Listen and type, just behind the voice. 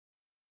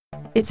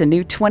It's a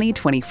new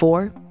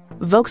 2024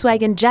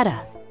 Volkswagen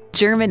Jetta.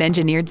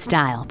 German-engineered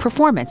style,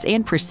 performance,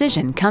 and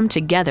precision come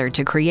together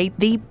to create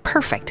the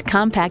perfect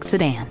compact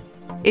sedan.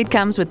 It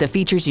comes with the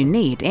features you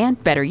need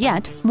and, better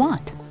yet,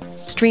 want.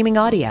 Streaming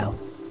audio,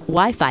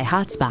 Wi-Fi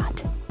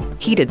hotspot,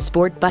 heated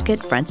sport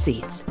bucket front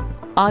seats,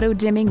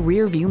 auto-dimming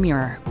rear-view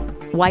mirror,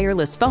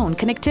 wireless phone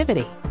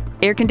connectivity,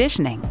 air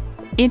conditioning,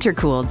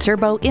 intercooled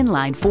turbo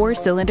inline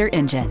 4-cylinder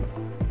engine,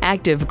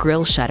 active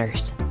grille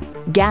shutters,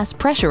 gas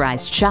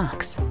pressurized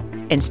shocks,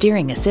 and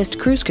steering assist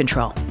cruise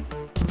control.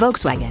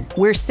 Volkswagen,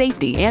 where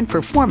safety and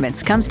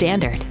performance come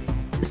standard.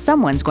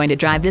 Someone's going to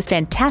drive this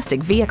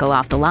fantastic vehicle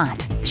off the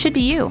lot. Should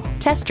be you.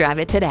 Test drive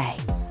it today.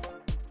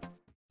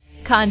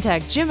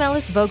 Contact IJim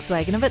Ellis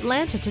Volkswagen of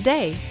Atlanta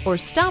today or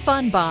stop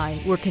on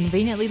by. We're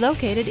conveniently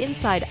located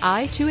inside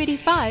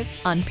I-285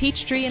 on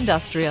Peachtree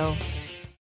Industrial.